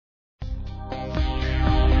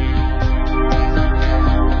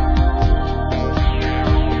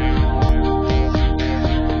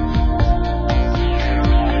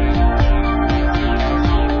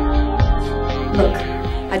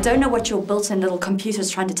don't know what your built-in little computer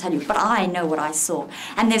is trying to tell you, but I know what I saw.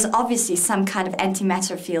 And there's obviously some kind of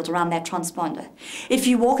antimatter field around that transponder. If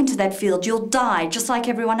you walk into that field, you'll die, just like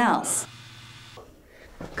everyone else.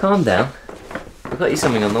 Calm down. I've got you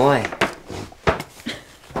something on the way.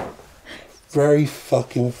 Very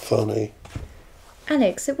fucking funny.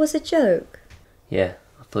 Alex, it was a joke. Yeah,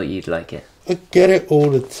 I thought you'd like it. I get it all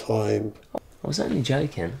the time. I was only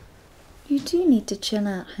joking. You do need to chill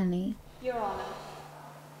out, honey. Your Honor.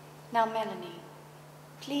 Now, Melanie,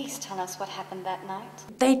 please tell us what happened that night.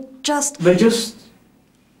 They just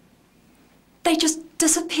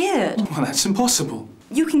disappeared. Well, that's impossible.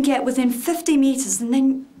 You can get within 50 meters and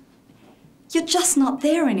then you're just not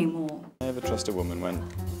there anymore. Never trust a woman when...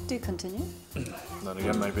 Do continue. Then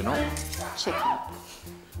again, maybe not. Chicken.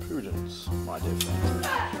 Prudence, my dear friend.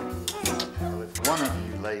 Well, if one of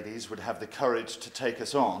you ladies would have the courage to take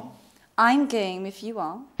us on... I'm game if you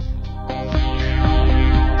are.